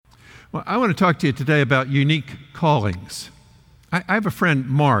Well, I want to talk to you today about unique callings. I have a friend,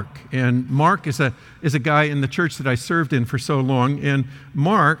 Mark, and Mark is a guy in the church that I served in for so long, and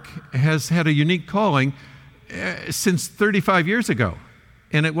Mark has had a unique calling since 35 years ago,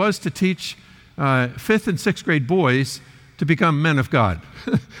 and it was to teach 5th and 6th grade boys to become men of God.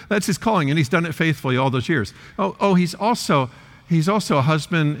 That's his calling, and he's done it faithfully all those years. He's also a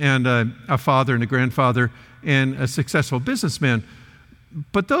husband and a father and a grandfather and a successful businessman.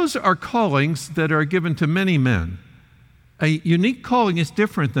 But those are callings that are given to many men. A unique calling is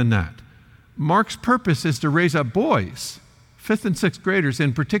different than that. Mark's purpose is to raise up boys, 5th and 6th graders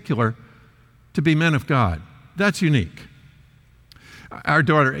in particular, to be men of God. That's unique. Our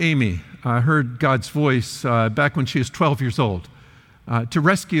daughter Amy heard God's voice back when she was 12 years old to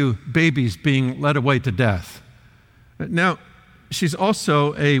rescue babies being led away to death. Now, she's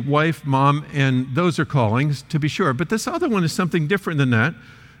also a wife, mom, and those are callings, to be sure. But this other one is something different than that,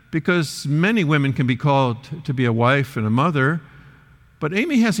 because many women can be called to be a wife and a mother. But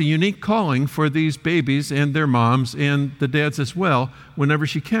Amy has a unique calling for these babies and their moms and the dads as well, whenever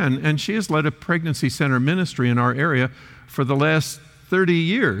she can. And she has led a pregnancy center ministry in our area for the last 30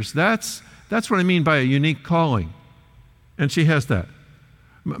 years. That's what I mean by a unique calling. And she has that.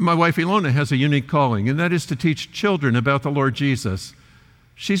 My wife, Ilona, has a unique calling, and that is to teach children about the Lord Jesus.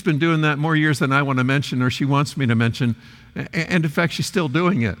 She's been doing that more years than I want to mention or she wants me to mention, and in fact, she's still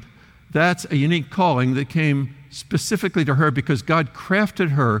doing it. That's a unique calling that came specifically to her because God crafted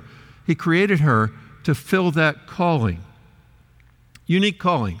her, He created her to fill that calling. Unique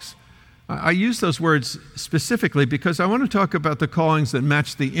callings. I use those words specifically because I want to talk about the callings that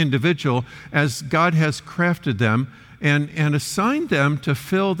match the individual as God has crafted them and assigned them to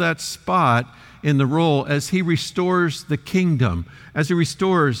fill that spot in the role as He restores the kingdom, as He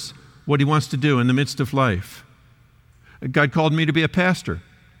restores what He wants to do in the midst of life. God called me to be a pastor.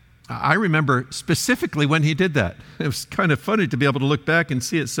 I remember specifically when He did that. It was kind of funny to be able to look back and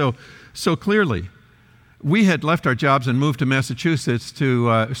see it so clearly. We had left our jobs and moved to Massachusetts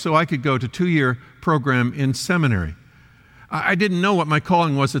so I could go to a 2-year program in seminary. I didn't know what my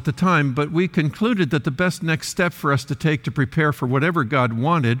calling was at the time, but we concluded that the best next step for us to take to prepare for whatever God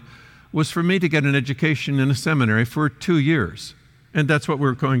wanted was for me to get an education in a seminary for 2 years. And that's what we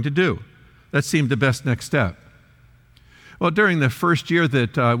were going to do. That seemed the best next step. Well, during the first year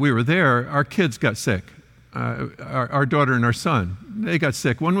that we were there, our kids got sick. Our daughter and our son, they got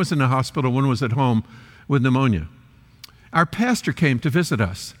sick. One was in the hospital, one was at home with pneumonia. Our pastor came to visit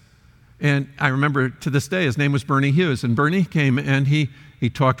us. And I remember to this day, his name was Bernie Hughes. And Bernie came and he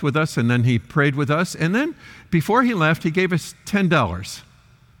talked with us and then he prayed with us. And then before he left, he gave us $10.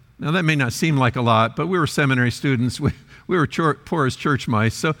 Now that may not seem like a lot, but we were seminary students. We were poor as church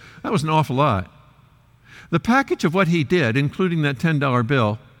mice, so that was an awful lot. The package of what he did, including that $10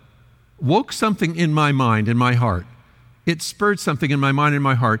 bill, woke something in my mind, in my heart. It spurred something in my mind and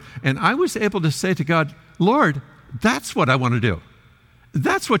my heart. And I was able to say to God, Lord, that's what I want to do.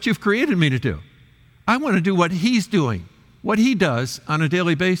 That's what you've created me to do. I want to do what He's doing, what He does on a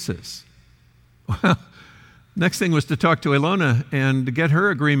daily basis. Well, next thing was to talk to Ilona and to get her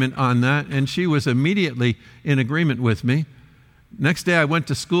agreement on that, and she was immediately in agreement with me. Next day I went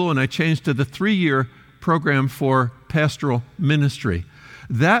to school and I changed to the 3-year program for pastoral ministry.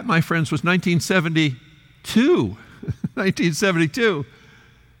 That, my friends, was 1972. 1972.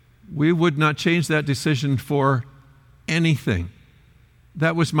 We would not change that decision for anything.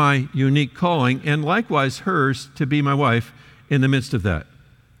 That was my unique calling, and likewise hers to be my wife in the midst of that.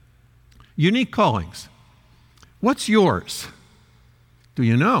 Unique callings. What's yours? Do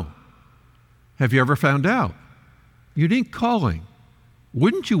you know? Have you ever found out? Unique calling.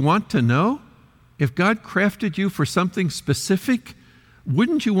 Wouldn't you want to know? If God crafted you for something specific,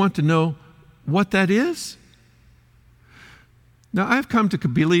 wouldn't you want to know what that is? Now, I've come to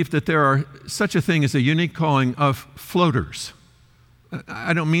believe that there are such a thing as a unique calling of floaters.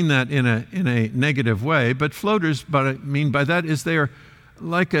 I don't mean that in a negative way, but floaters, what I mean by that is they are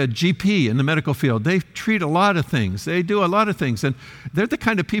like a GP in the medical field. They treat a lot of things. They do a lot of things. And they're the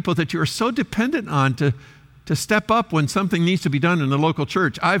kind of people that you are so dependent on to step up when something needs to be done in the local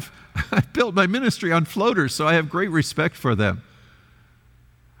church. I've built my ministry on floaters, so I have great respect for them.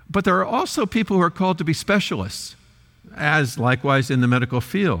 But there are also people who are called to be specialists, as likewise in the medical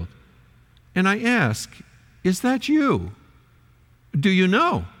field. And I ask, is that you? Do you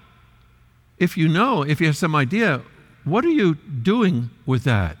know? If you know, if you have some idea, what are you doing with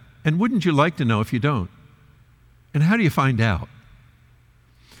that? And wouldn't you like to know if you don't? And how do you find out?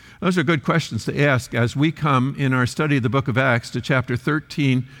 Those are good questions to ask as we come in our study of the book of Acts to chapter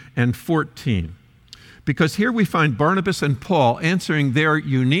 13 and 14. Because here we find Barnabas and Paul answering their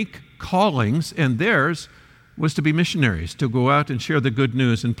unique callings, and theirs was to be missionaries, to go out and share the good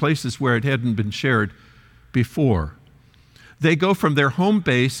news in places where it hadn't been shared before. They go from their home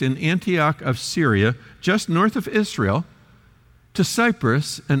base in Antioch of Syria, just north of Israel, to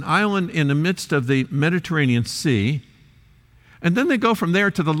Cyprus, an island in the midst of the Mediterranean Sea. And then they go from there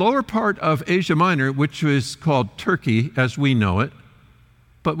to the lower part of Asia Minor, which was called Turkey as we know it,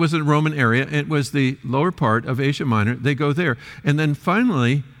 but was a Roman area. It was the lower part of Asia Minor. They go there. And then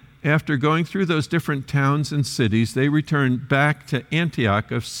finally, after going through those different towns and cities, they return back to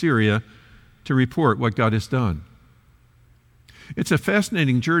Antioch of Syria to report what God has done. It's a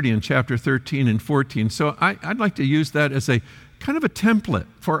fascinating journey in chapter 13 and 14. So I'd like to use that as a kind of a template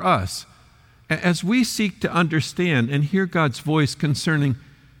for us as we seek to understand and hear God's voice concerning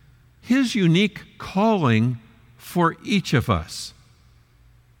His unique calling for each of us.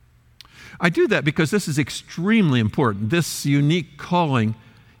 I do that because this is extremely important. This unique calling,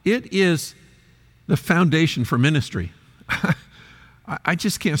 it is the foundation for ministry. I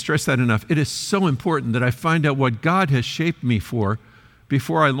just can't stress that enough. It is so important that I find out what God has shaped me for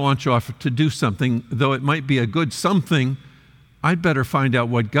before I launch off to do something. Though it might be a good something, I'd better find out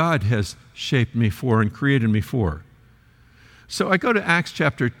what God has shaped me for and created me for. So I go to Acts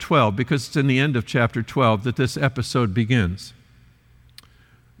chapter 12 because it's in the end of chapter 12 that this episode begins.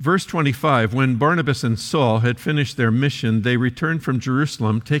 Verse 25, when Barnabas and Saul had finished their mission, they returned from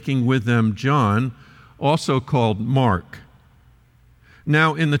Jerusalem, taking with them John, also called Mark.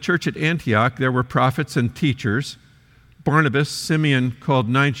 Now in the church at Antioch there were prophets and teachers, Barnabas, Simeon called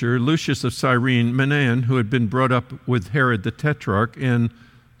Niger, Lucius of Cyrene, Manaen, who had been brought up with Herod the Tetrarch, and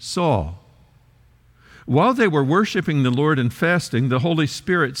Saul. While they were worshiping the Lord and fasting, the Holy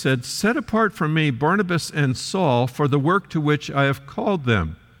Spirit said, "Set apart from me Barnabas and Saul for the work to which I have called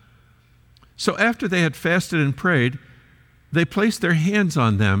them." So after they had fasted and prayed, they placed their hands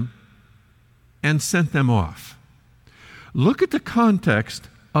on them and sent them off. Look at the context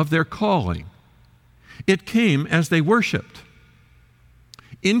of their calling. It came as they worshiped,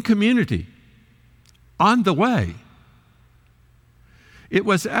 in community, on the way. It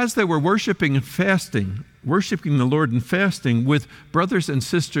was as they were worshiping and fasting, worshiping the Lord and fasting with brothers and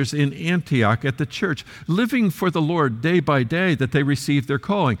sisters in Antioch at the church, living for the Lord day by day, that they received their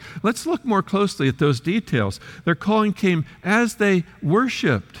calling. Let's look more closely at those details. Their calling came as they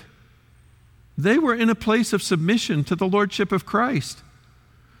worshiped. They were in a place of submission to the Lordship of Christ.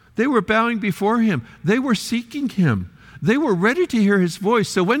 They were bowing before Him. They were seeking Him. They were ready to hear His voice.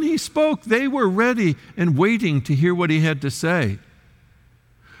 So when He spoke, they were ready and waiting to hear what He had to say.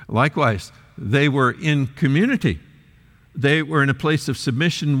 Likewise, they were in community. They were in a place of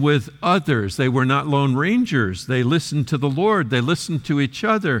submission with others. They were not lone rangers. They listened to the Lord. They listened to each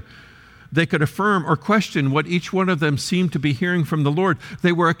other. They could affirm or question what each one of them seemed to be hearing from the Lord.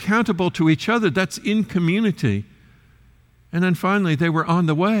 They were accountable to each other. That's in community. And then finally, they were on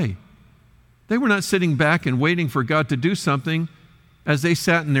the way. They were not sitting back and waiting for God to do something as they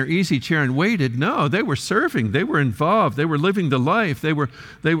sat in their easy chair and waited. No, they were serving. They were involved. They were living the life. They were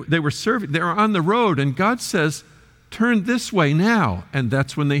serving. They were on the road. And God says, turn this way now. And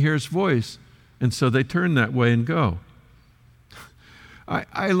that's when they hear His voice. And so they turn that way and go.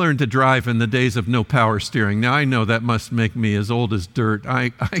 I learned to drive in the days of no power steering. Now, I know that must make me as old as dirt. I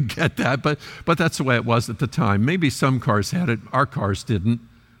get that, but that's the way it was at the time. Maybe some cars had it. Our cars didn't.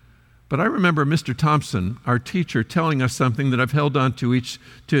 But I remember Mr. Thompson, our teacher, telling us something that I've held on to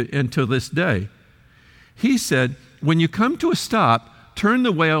until this day. He said, when you come to a stop, turn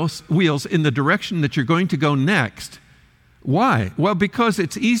the wheels in the direction that you're going to go next. Why? Well, because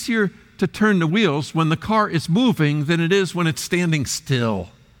it's easier to turn the wheels when the car is moving than it is when it's standing still.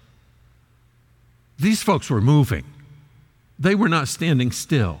 These folks were moving. They were not standing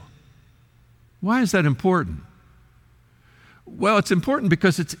still. Why is that important? Well, it's important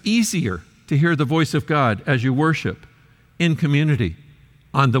because it's easier to hear the voice of God as you worship in community,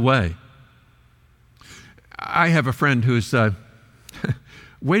 on the way. I have a friend who's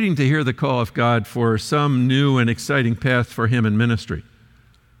waiting to hear the call of God for some new and exciting path for him in ministry.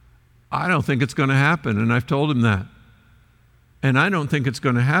 I don't think it's going to happen, and I've told him that. And I don't think it's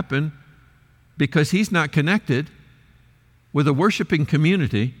going to happen because he's not connected with a worshiping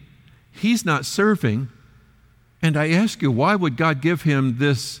community. He's not serving. And I ask you, why would God give him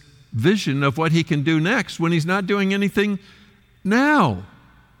this vision of what he can do next when he's not doing anything now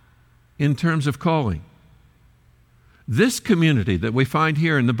in terms of calling? This community that we find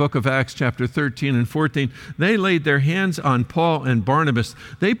here in the book of Acts chapter 13 and 14, they laid their hands on Paul and Barnabas.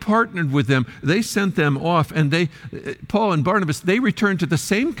 They partnered with them. They sent them off, and Paul and Barnabas, they returned to the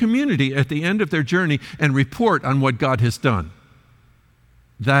same community at the end of their journey and report on what God has done.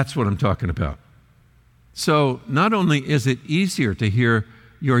 That's what I'm talking about. So not only is it easier to hear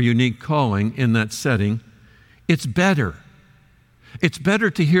your unique calling in that setting, it's better. It's better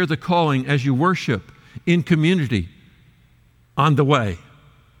to hear the calling as you worship in community on the way.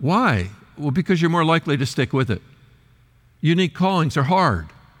 Why? Well, because you're more likely to stick with it. Unique callings are hard.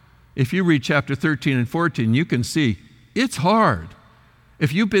 If you read chapter 13 and 14, you can see it's hard.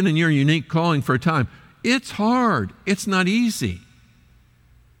 If you've been in your unique calling for a time, it's hard. It's not easy.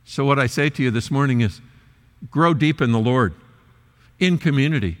 So what I say to you this morning is grow deep in the Lord, in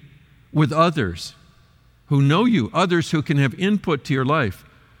community, with others who know you, others who can have input to your life,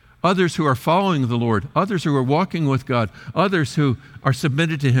 others who are following the Lord, others who are walking with God, others who are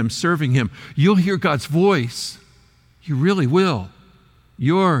submitted to Him, serving Him. You'll hear God's voice. You really will.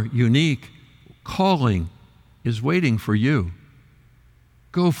 Your unique calling is waiting for you.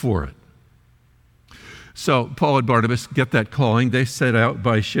 Go for it. So Paul and Barnabas get that calling. They set out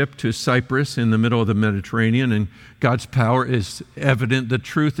by ship to Cyprus in the middle of the Mediterranean, and God's power is evident. The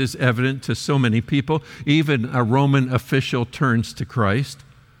truth is evident to so many people. Even a Roman official turns to Christ.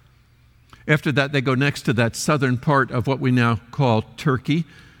 After that, they go next to that southern part of what we now call Turkey,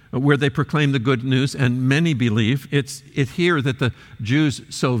 where they proclaim the good news, and many believe. It's here that the Jews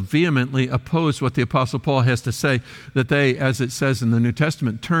so vehemently oppose what the Apostle Paul has to say that they, as it says in the New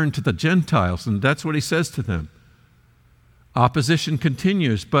Testament, turn to the Gentiles, and that's what he says to them. Opposition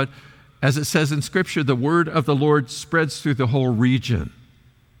continues, but as it says in Scripture, the word of the Lord spreads through the whole region.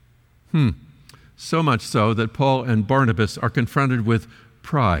 So much so that Paul and Barnabas are confronted with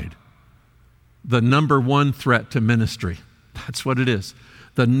pride, the number one threat to ministry. That's what it is.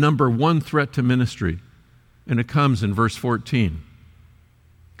 The number one threat to ministry. And it comes in verse 14.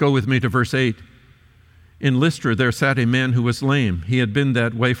 Go with me to verse 8. In Lystra there sat a man who was lame. He had been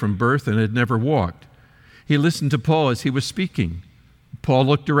that way from birth and had never walked. He listened to Paul as he was speaking. Paul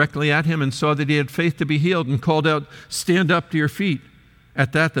looked directly at him and saw that he had faith to be healed and called out, "Stand up to your feet."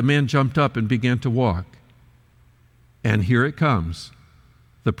 At that the man jumped up and began to walk. And here it comes,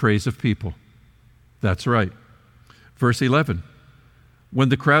 the praise of people. That's right. Verse 11. When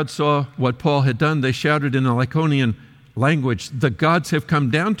the crowd saw what Paul had done, they shouted in the Lycaonian language, "The gods have come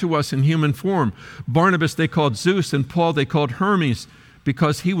down to us in human form." Barnabas they called Zeus, and Paul they called Hermes,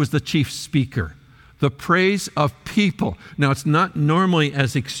 because he was the chief speaker. The praise of people. Now, it's not normally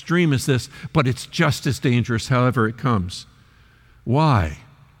as extreme as this, but it's just as dangerous however it comes. Why?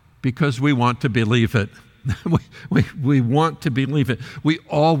 Because we want to believe it. we want to believe it. We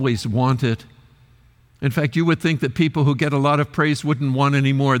always want it. In fact, you would think that people who get a lot of praise wouldn't want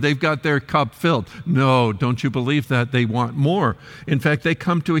any more. They've got their cup filled. No, don't you believe that? They want more. In fact, they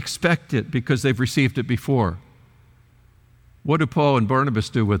come to expect it because they've received it before. What do Paul and Barnabas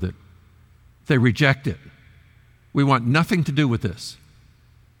do with it? They reject it. We want nothing to do with this.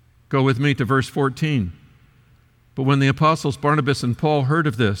 Go with me to verse 14. But when the apostles Barnabas and Paul heard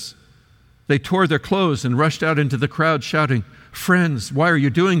of this, they tore their clothes and rushed out into the crowd shouting, "Friends, why are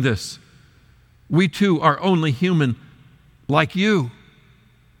you doing this? We too are only human like you."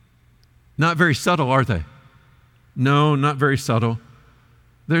 Not very subtle, are they? No, not very subtle.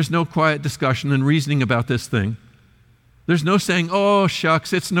 There's no quiet discussion and reasoning about this thing. There's no saying, "Oh,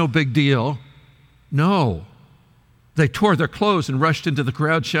 shucks, it's no big deal." No. They tore their clothes and rushed into the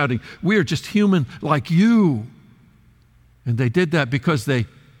crowd shouting, "We are just human like you." And they did that because they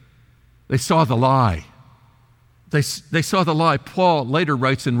saw the lie. They saw the lie. Paul later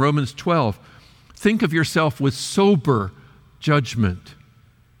writes in Romans 12, "Think of yourself with sober judgment."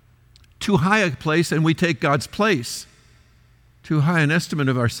 Too high a place and we take God's place. Too high an estimate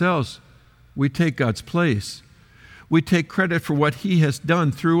of ourselves, we take God's place. We take credit for what He has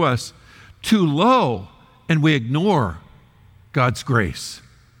done through us. Too low and we ignore God's grace.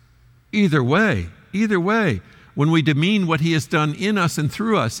 Either way, when we demean what He has done in us and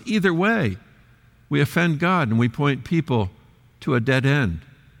through us, either way, we offend God and we point people to a dead end.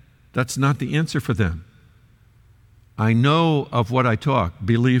 That's not the answer for them. I know of what I talk,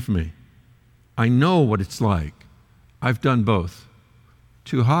 believe me. I know what it's like. I've done both.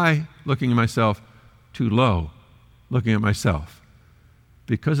 Too high, looking at myself. Too low, looking at myself.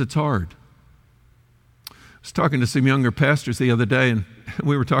 Because it's hard. I was talking to some younger pastors the other day, and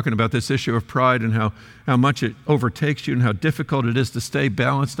we were talking about this issue of pride and how much it overtakes you and how difficult it is to stay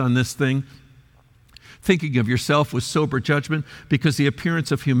balanced on this thing. Thinking of yourself with sober judgment, because the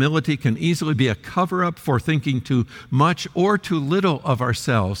appearance of humility can easily be a cover-up for thinking too much or too little of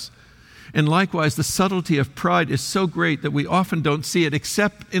ourselves. And likewise, the subtlety of pride is so great that we often don't see it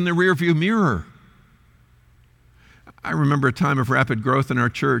except in the rearview mirror. I remember a time of rapid growth in our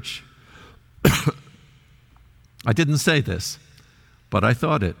church. I didn't say this, but I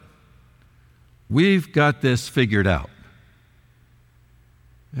thought it. We've got this figured out.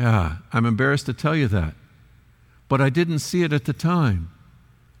 Yeah, I'm embarrassed to tell you that. But I didn't see it at the time.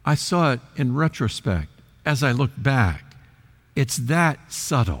 I saw it in retrospect as I look back. It's that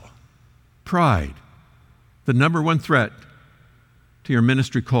subtle. Pride, the number one threat to your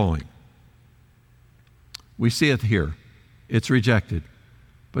ministry calling. We see it here. It's rejected.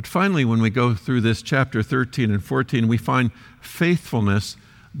 But finally, when we go through this chapter 13 and 14, we find faithfulness,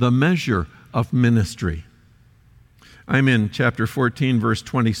 the measure of ministry. I'm in chapter 14, verse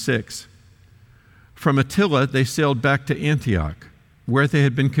 26. From Attila, they sailed back to Antioch, where they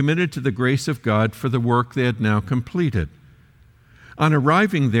had been committed to the grace of God for the work they had now completed. On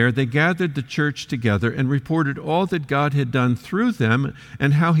arriving there, they gathered the church together and reported all that God had done through them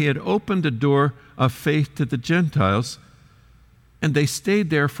and how he had opened a door of faith to the Gentiles, and they stayed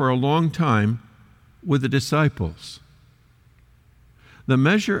there for a long time with the disciples. The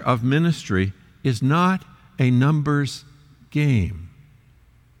measure of ministry is not a numbers game.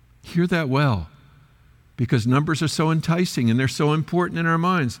 Hear that well, because numbers are so enticing and they're so important in our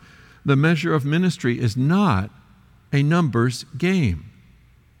minds. The measure of ministry is not a numbers game.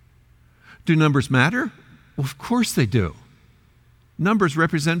 Do numbers matter? Well, of course they do. Numbers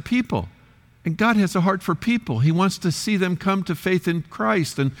represent people. And God has a heart for people. He wants to see them come to faith in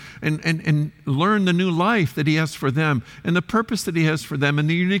Christ and learn the new life that he has for them and the purpose that he has for them and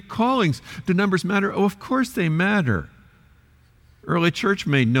the unique callings. Do numbers matter? Oh, of course they matter. Early church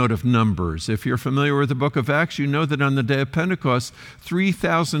made note of numbers. If you're familiar with the book of Acts, you know that on the day of Pentecost,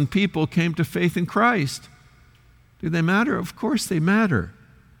 3,000 people came to faith in Christ. Do they matter? Of course they matter.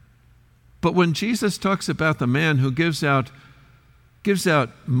 But when Jesus talks about the man who gives out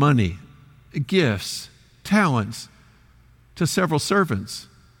money, gifts, talents to several servants,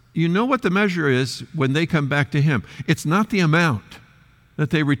 you know what the measure is when they come back to him. It's not the amount that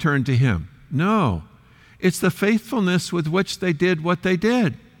they return to him. No, it's the faithfulness with which they did what they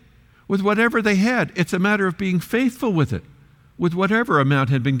did. With whatever they had, it's a matter of being faithful with it, with whatever amount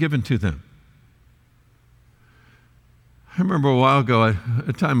had been given to them. I remember a while ago,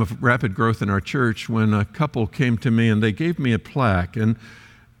 a time of rapid growth in our church, when a couple came to me and they gave me a plaque, and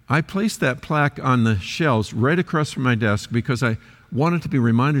I placed that plaque on the shelves right across from my desk because I wanted to be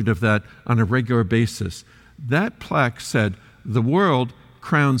reminded of that on a regular basis. That plaque said, "The world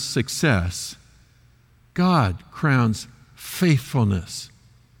crowns success. God crowns faithfulness."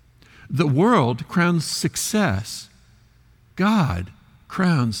 The world crowns success. God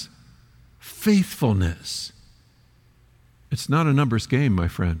crowns faithfulness. It's not a numbers game, my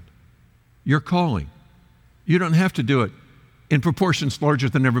friend. You're calling. You don't have to do it in proportions larger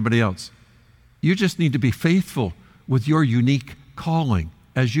than everybody else. You just need to be faithful with your unique calling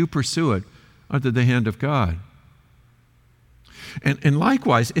as you pursue it under the hand of God. And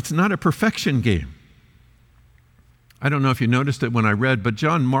likewise, it's not a perfection game. I don't know if you noticed it when I read, but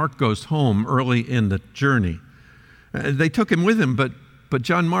John Mark goes home early in the journey. They took him with him, but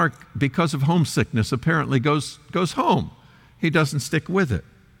John Mark, because of homesickness, apparently goes home. He doesn't stick with it.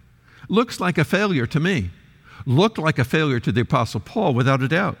 Looks like a failure to me. Looked like a failure to the Apostle Paul, without a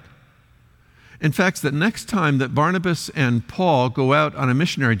doubt. In fact, the next time that Barnabas and Paul go out on a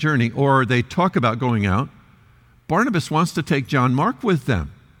missionary journey, or they talk about going out, Barnabas wants to take John Mark with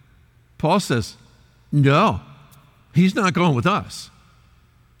them. Paul says, no, he's not going with us.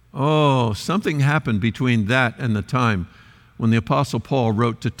 Oh, something happened between that and the time when the Apostle Paul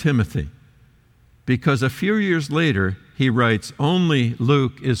wrote to Timothy. Because a few years later, he writes, "Only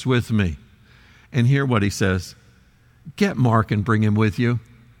Luke is with me." And hear what he says. Get Mark and bring him with you.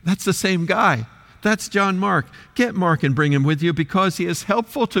 That's the same guy. That's John Mark. Get Mark and bring him with you because he is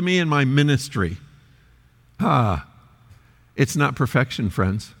helpful to me in my ministry. It's not perfection,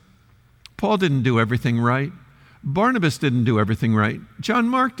 friends. Paul didn't do everything right. Barnabas didn't do everything right. John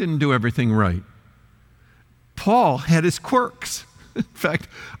Mark didn't do everything right. Paul had his quirks. In fact,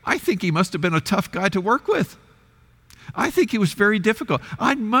 I think he must have been a tough guy to work with. I think he was very difficult.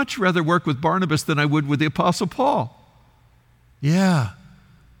 I'd much rather work with Barnabas than I would with the Apostle Paul. Yeah,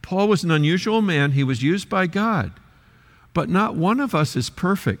 Paul was an unusual man. He was used by God. But not one of us is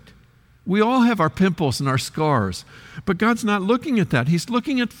perfect. We all have our pimples and our scars. But God's not looking at that. He's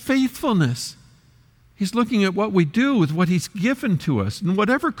looking at faithfulness. He's looking at what we do with what he's given to us. And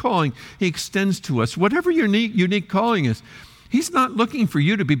whatever calling he extends to us, whatever your unique calling is, he's not looking for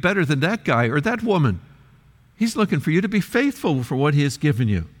you to be better than that guy or that woman. He's looking for you to be faithful for what he has given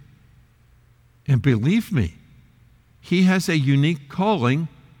you. And believe me, he has a unique calling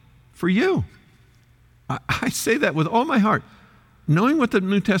for you. I say that with all my heart, knowing what the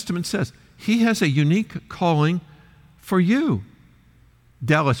New Testament says. He has a unique calling for you.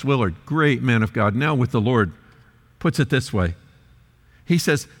 Dallas Willard, great man of God, now with the Lord, puts it this way. He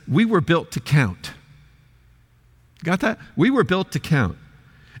says, we were built to count. Got that? We were built to count.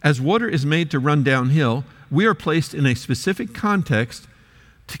 As water is made to run downhill, we are placed in a specific context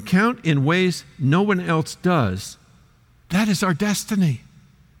to count in ways no one else does. That is our destiny.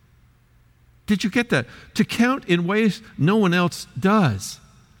 Did you get that? To count in ways no one else does.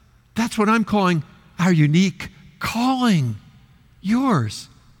 That's what I'm calling our unique calling. Yours,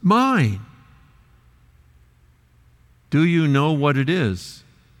 mine. Do you know what it is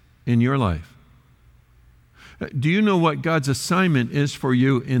in your life? Do you know what God's assignment is for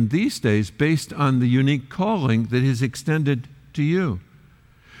you in these days based on the unique calling that He's extended to you?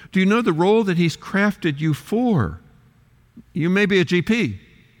 Do you know the role that He's crafted you for? You may be a GP.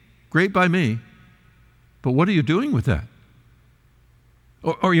 Great by me. But what are you doing with that?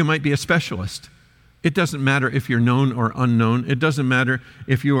 Or you might be a specialist. It doesn't matter if you're known or unknown. It doesn't matter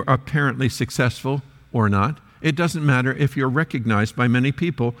if you are apparently successful or not. It doesn't matter if you're recognized by many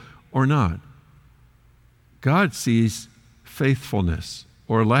people or not. God sees faithfulness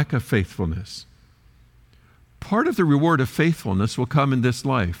or lack of faithfulness. Part of the reward of faithfulness will come in this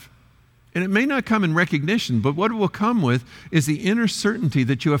life. And it may not come in recognition, but what it will come with is the inner certainty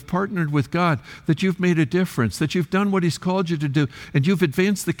that you have partnered with God, that you've made a difference, that you've done what He's called you to do, and you've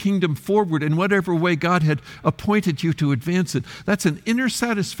advanced the kingdom forward in whatever way God had appointed you to advance it. That's an inner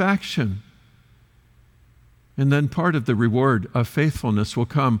satisfaction. And then part of the reward of faithfulness will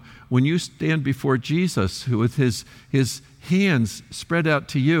come when you stand before Jesus, who with his hands spread out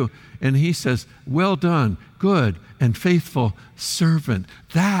to you, and He says, well done, good and faithful servant.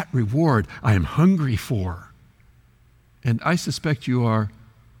 That reward I am hungry for. And I suspect you are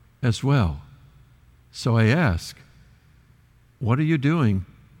as well. So I ask, what are you doing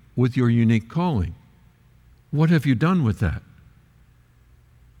with your unique calling? What have you done with that?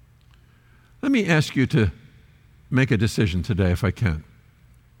 Let me ask you to make a decision today, if I can.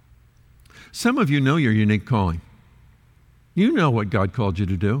 Some of you know your unique calling. You know what God called you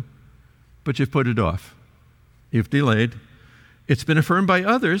to do, but you've put it off. You've delayed. It's been affirmed by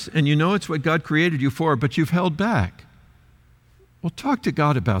others, and you know it's what God created you for, but you've held back. Well, talk to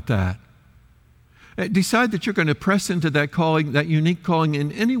God about that. Decide that you're going to press into that calling, that unique calling,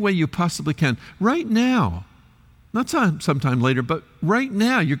 in any way you possibly can. Right now. Not sometime later, but right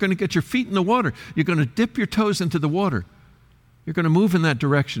now. You're going to get your feet in the water. You're going to dip your toes into the water. You're going to move in that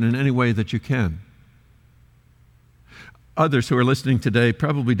direction in any way that you can. Others who are listening today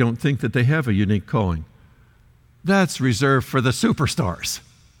probably don't think that they have a unique calling. That's reserved for the superstars.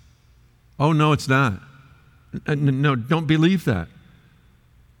 Oh, no, it's not. No, don't believe that.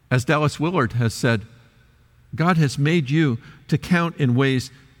 As Dallas Willard has said, God has made you to count in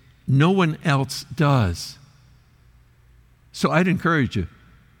ways no one else does. So I'd encourage you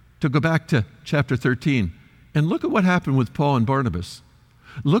to go back to chapter 13 and look at what happened with Paul and Barnabas.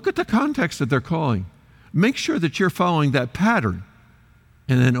 Look at the context of their calling. Make sure that you're following that pattern,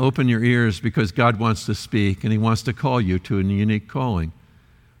 and then open your ears, because God wants to speak and He wants to call you to a unique calling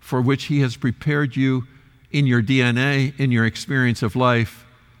for which He has prepared you in your DNA, in your experience of life,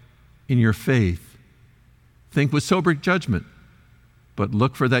 in your faith. Think with sober judgment, but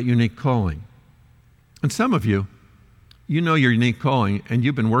look for that unique calling. And some of you, you know your unique calling and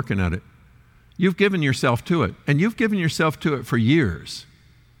you've been working at it. You've given yourself to it, and you've given yourself to it for years,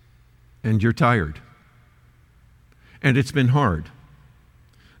 and you're tired. And it's been hard.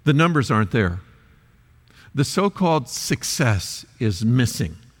 The numbers aren't there. The so-called success is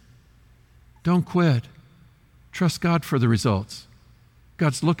missing. Don't quit. Trust God for the results.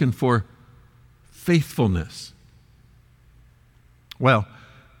 God's looking for faithfulness. Well,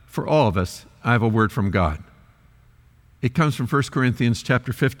 for all of us, I have a word from God. It comes from 1 Corinthians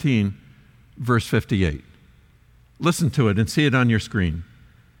chapter 15, verse 58. Listen to it and see it on your screen.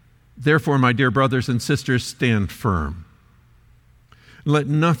 Therefore, my dear brothers and sisters, stand firm. Let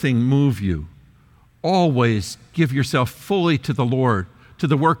nothing move you. Always give yourself fully to the Lord, to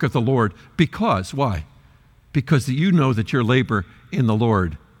the work of the Lord. Because, why? Because you know that your labor in the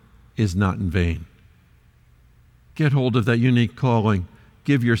Lord is not in vain. Get hold of that unique calling.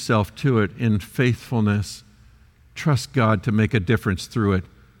 Give yourself to it in faithfulness. Trust God to make a difference through it,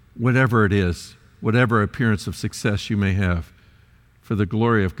 whatever it is, whatever appearance of success you may have, for the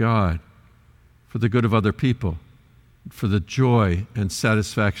glory of God, for the good of other people, for the joy and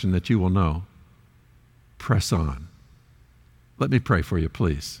satisfaction that you will know. Press on. Let me pray for you,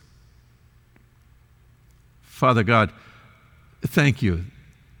 please. Father God, thank you.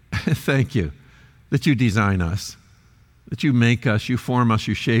 Thank you that you design us, that you make us, you form us,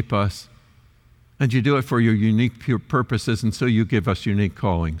 you shape us, And you do it for your unique purposes, and so you give us unique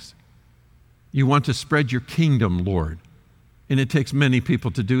callings. You want to spread your kingdom, Lord, and it takes many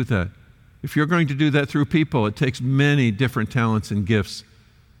people to do that. If you're going to do that through people, it takes many different talents and gifts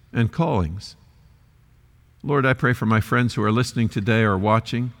and callings. Lord, I pray for my friends who are listening today or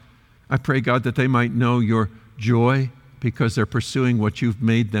watching. I pray, God, that they might know your joy because they're pursuing what you've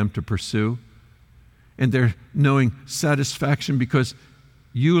made them to pursue. And they're knowing satisfaction because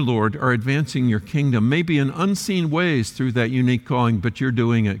you, Lord, are advancing your kingdom, maybe in unseen ways through that unique calling, but you're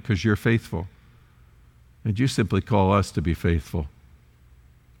doing it because you're faithful. And you simply call us to be faithful.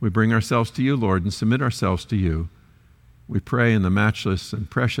 We bring ourselves to you, Lord, and submit ourselves to you. We pray in the matchless and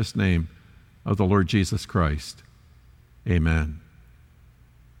precious name of the Lord Jesus Christ. Amen.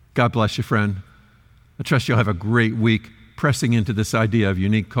 God bless you, friend. I trust you'll have a great week pressing into this idea of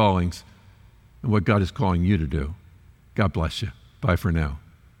unique callings and what God is calling you to do. God bless you. Bye for now.